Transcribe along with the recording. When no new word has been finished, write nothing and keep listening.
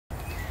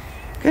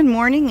Good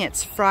morning,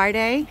 it's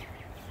Friday,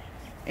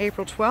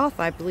 April 12th,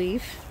 I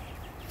believe.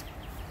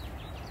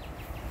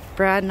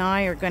 Brad and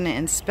I are going to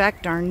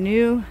inspect our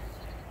new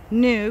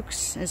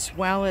nucs as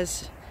well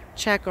as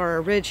check our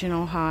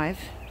original hive.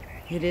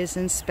 It is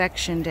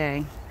inspection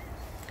day.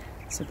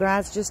 So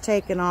Brad's just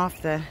taken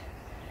off the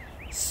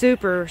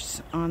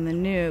supers on the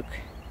nuc,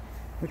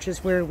 which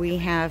is where we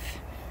have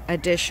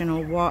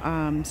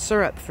additional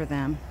syrup for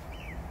them.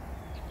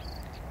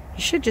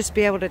 You should just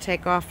be able to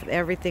take off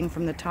everything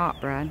from the top,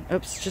 Brad.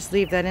 Oops, just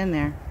leave that in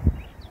there.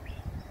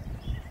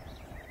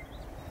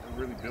 They're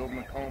really building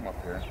a comb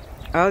up here.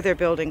 Oh, they're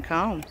building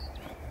comb.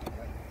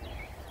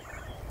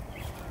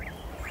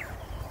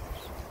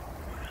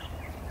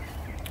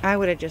 I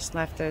would have just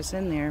left those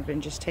in there, but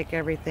just take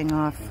everything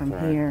off from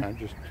here.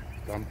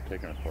 I'm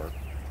taking it apart.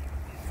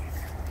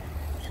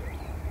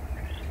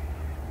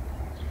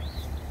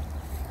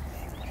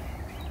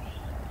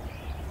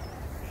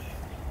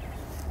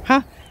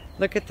 Huh?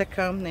 Look at the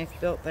comb they've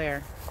built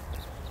there.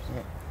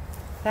 Yep.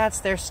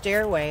 That's their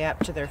stairway up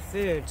to their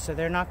food, so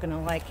they're not going to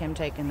like him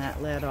taking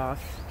that lid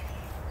off.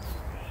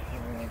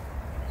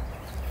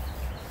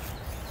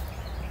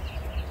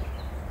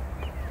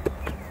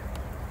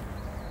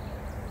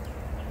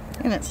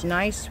 And it's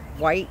nice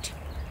white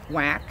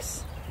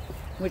wax,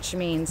 which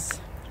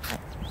means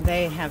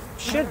they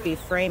should be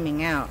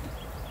framing out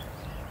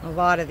a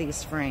lot of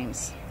these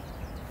frames.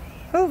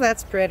 Oh,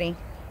 that's pretty.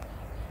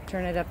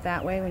 Turn it up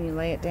that way when you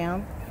lay it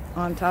down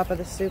on top of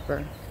the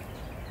super.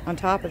 On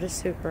top of the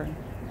super.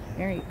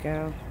 There you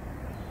go.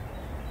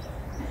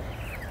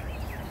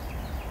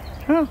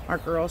 Oh, our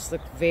girls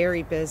look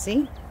very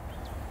busy.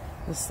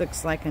 This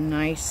looks like a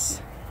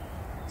nice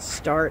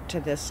start to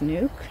this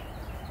nuc.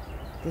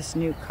 This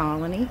new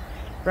colony.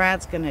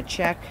 Brad's gonna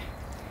check.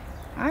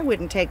 I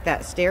wouldn't take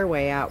that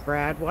stairway out,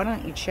 Brad. Why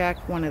don't you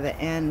check one of their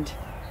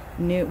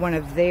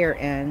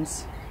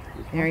ends?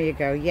 There you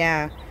go.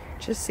 Yeah,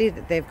 just see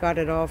that they've got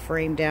it all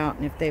framed out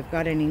and if they've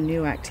got any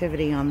new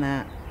activity on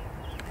that.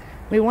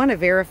 We want to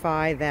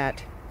verify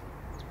that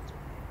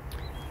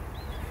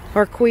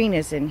our queen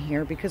is in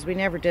here because we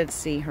never did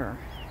see her.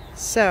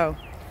 So,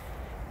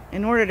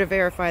 in order to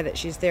verify that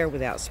she's there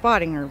without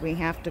spotting her, we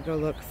have to go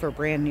look for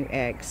brand new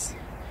eggs.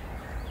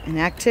 And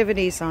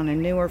activities on a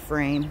newer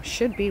frame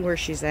should be where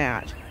she's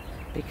at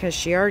because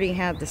she already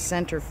had the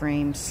center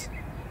frames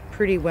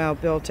pretty well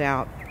built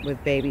out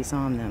with babies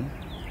on them.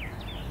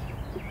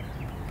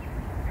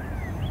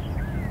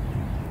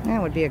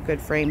 That would be a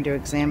good frame to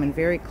examine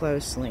very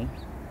closely.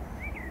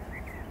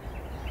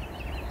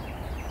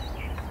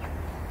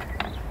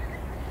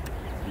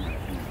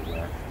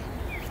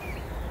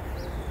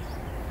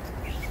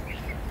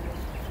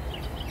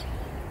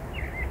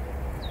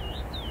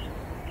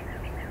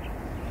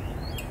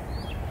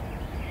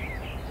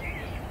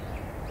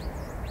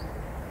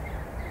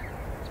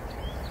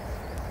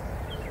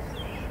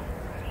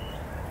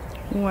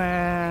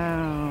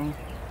 Wow.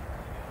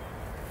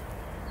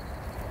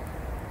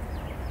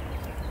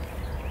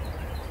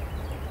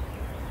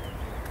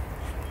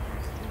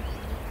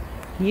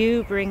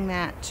 You bring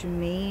that to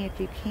me if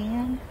you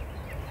can.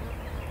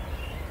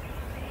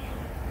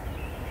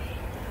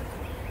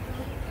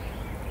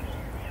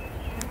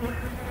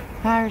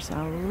 There's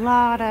a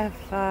lot of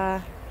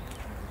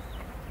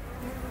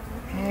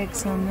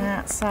eggs on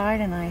that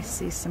side, and I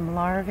see some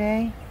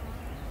larvae.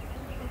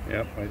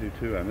 Yep, I do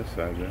too on this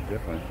side,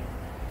 definitely.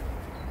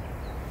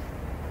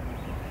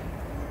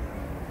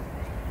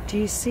 Do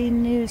you see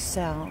new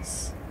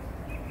cells?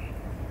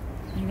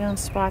 You don't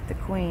spot the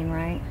queen,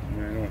 right?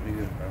 Yeah, I don't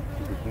need it.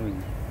 The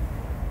queen.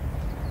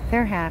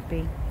 They're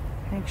happy.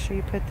 Make sure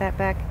you put that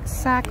back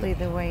exactly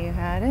the way you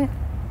had it.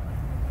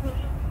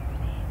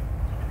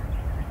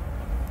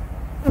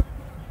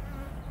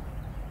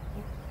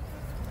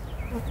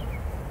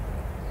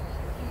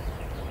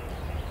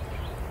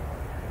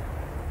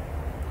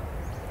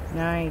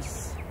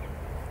 Nice.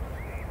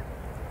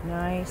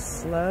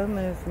 Nice, slow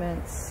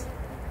movements.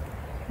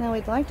 Now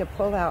we'd like to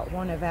pull out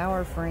one of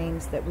our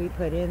frames that we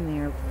put in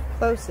there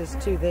closest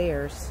to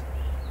theirs,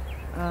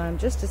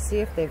 just to see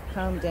if they've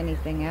combed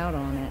anything out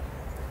on it.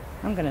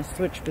 I'm going to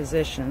switch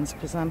positions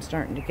because I'm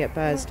starting to get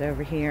buzzed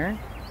over here.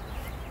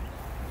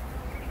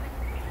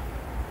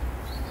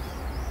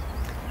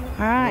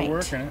 All right. They're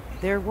working it.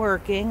 They're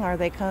working. Are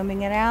they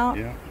combing it out?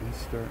 Yeah,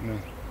 it's starting to.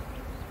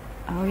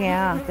 Oh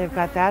yeah, they've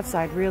got that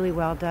side really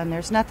well done.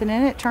 There's nothing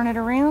in it. Turn it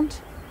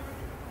around.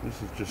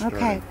 This is just okay,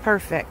 starting.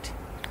 Perfect.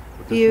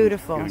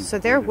 Beautiful. So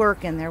they're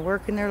working their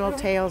little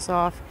tails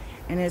off,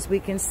 and as we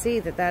can see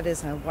that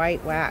is a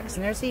white wax,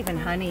 and there's even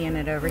honey in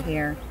it over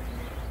here.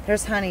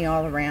 There's honey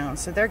all around,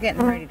 so they're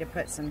getting ready to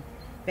put some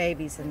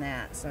babies in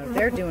that. So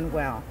they're doing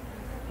well.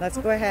 Let's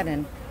go ahead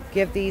and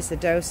give these a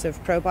dose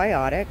of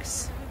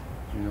probiotics.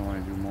 You don't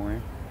want to do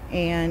more?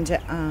 And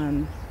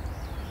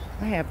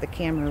I have the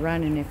camera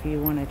running if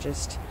you want to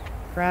just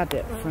grab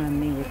it from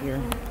me with your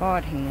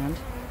odd hand.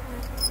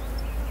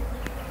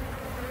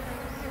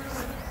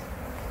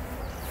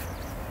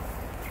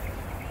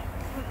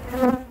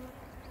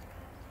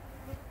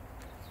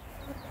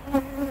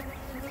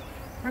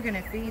 We're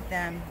going to feed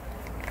them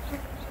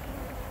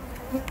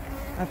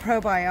a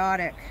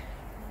probiotic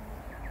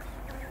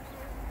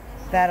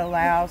that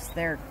allows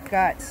their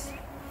guts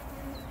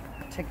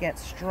to get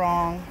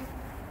strong,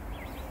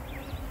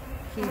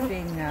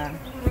 keeping the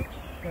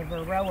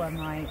varroa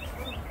mite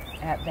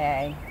at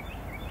bay.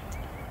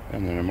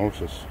 And the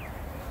nemosis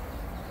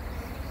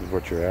is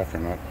what you're after,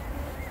 not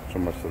so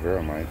much the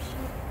varroa mites.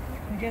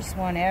 We just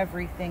want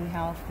everything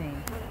healthy.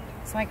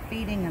 It's like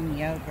feeding them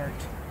yogurt.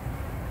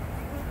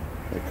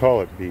 They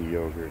call it bee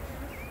yogurt.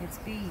 It's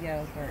bee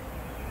yogurt.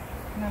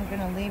 And I'm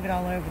going to leave it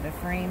all over the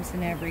frames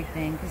and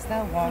everything because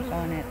they'll walk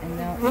on it and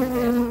they'll eat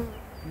it.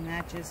 And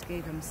that just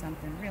gave them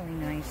something really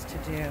nice to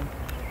do.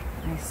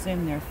 I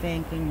assume they're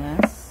thanking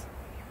us.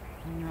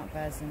 They're not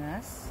buzzing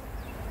us.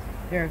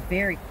 They're a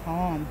very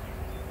calm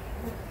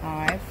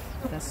hive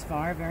thus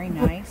far. Very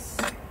nice.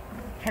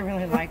 I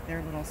really like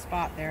their little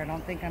spot there. I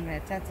don't think I'm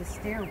going to... That's a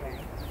stairway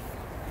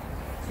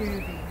to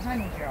the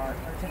honey jar,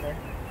 or to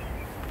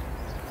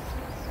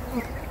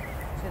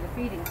the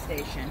feeding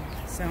station.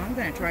 So I'm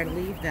going to try to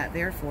leave that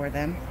there for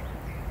them.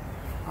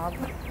 I'll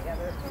put it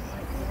together.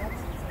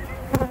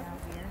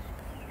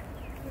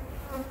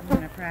 I'm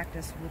going to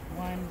practice with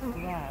one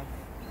glove.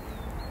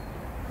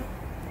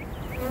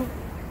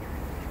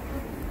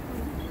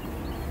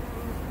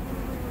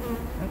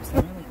 Oops, I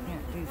really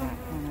can't do that.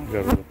 You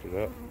gotta lift it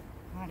up.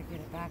 Try to get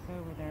it back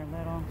over there a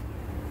little.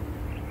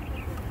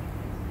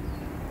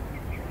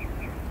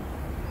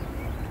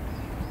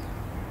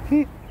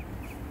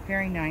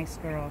 Very nice,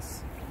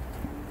 girls.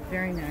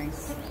 Very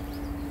nice.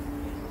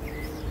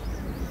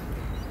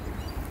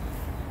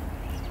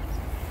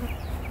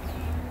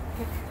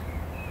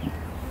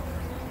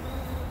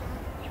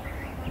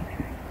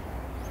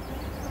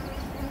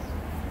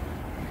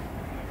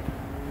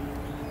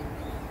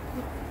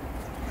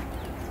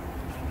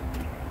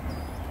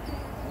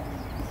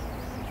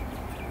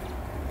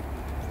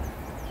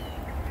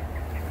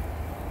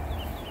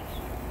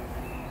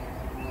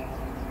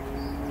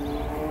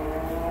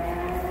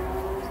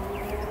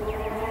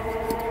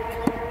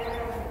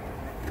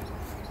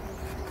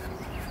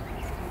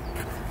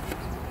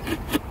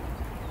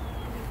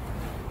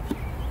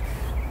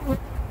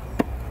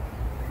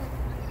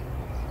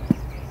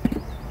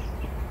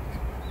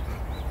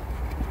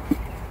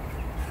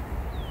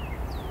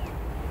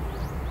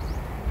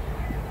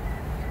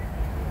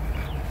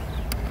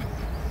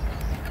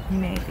 He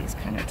made these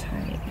kind of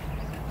tight.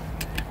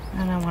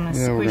 I don't want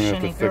to squish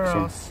any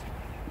girls.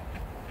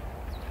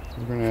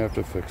 We're going to have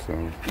to fix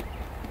them.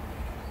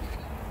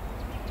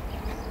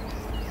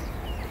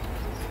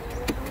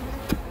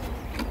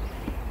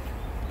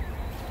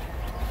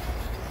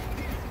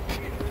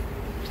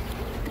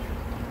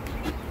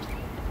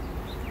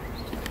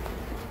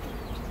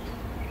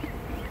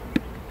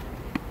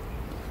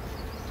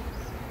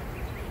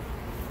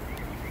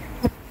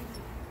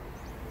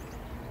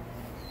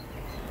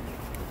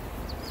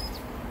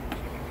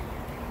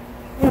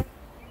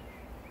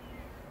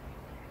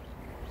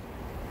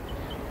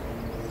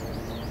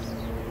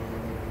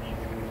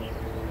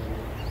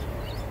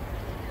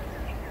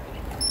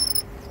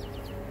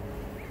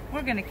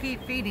 We're going to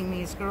keep feeding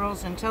these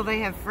girls until they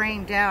have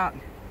framed out,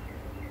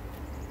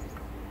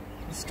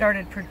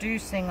 started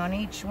producing on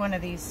each one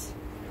of these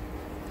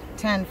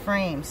 10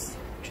 frames,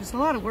 which is a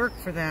lot of work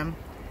for them.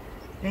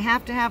 They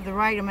have to have the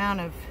right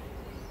amount of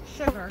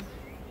sugar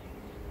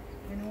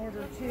in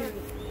order to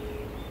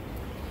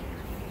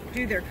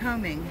do their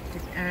combing,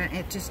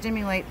 to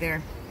stimulate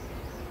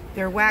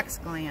their wax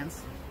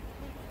glands.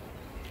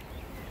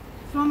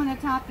 So I'm going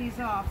to top these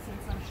off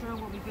since I'm sure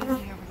we'll be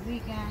busy over the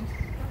weekend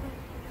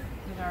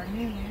with our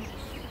new nukes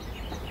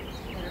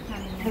that are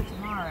coming in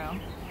tomorrow.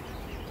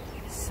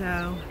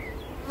 So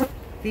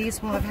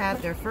these will have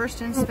had their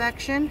first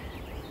inspection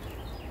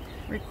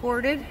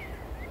recorded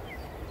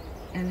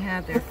and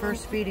have their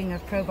first feeding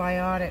of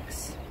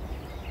probiotics,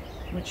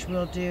 which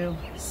we'll do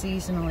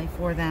seasonally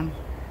for them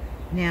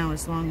now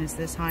as long as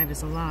this hive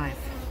is alive.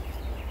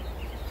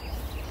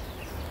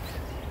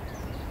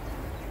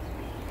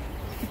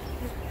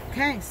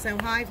 Okay, so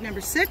hive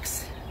number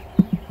 6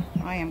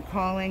 I am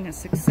calling a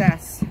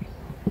success.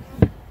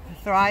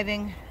 A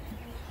thriving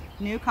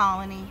new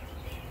colony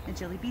in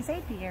Jillibees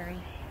Apiary.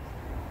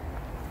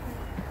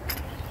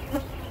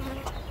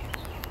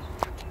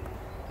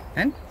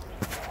 Done?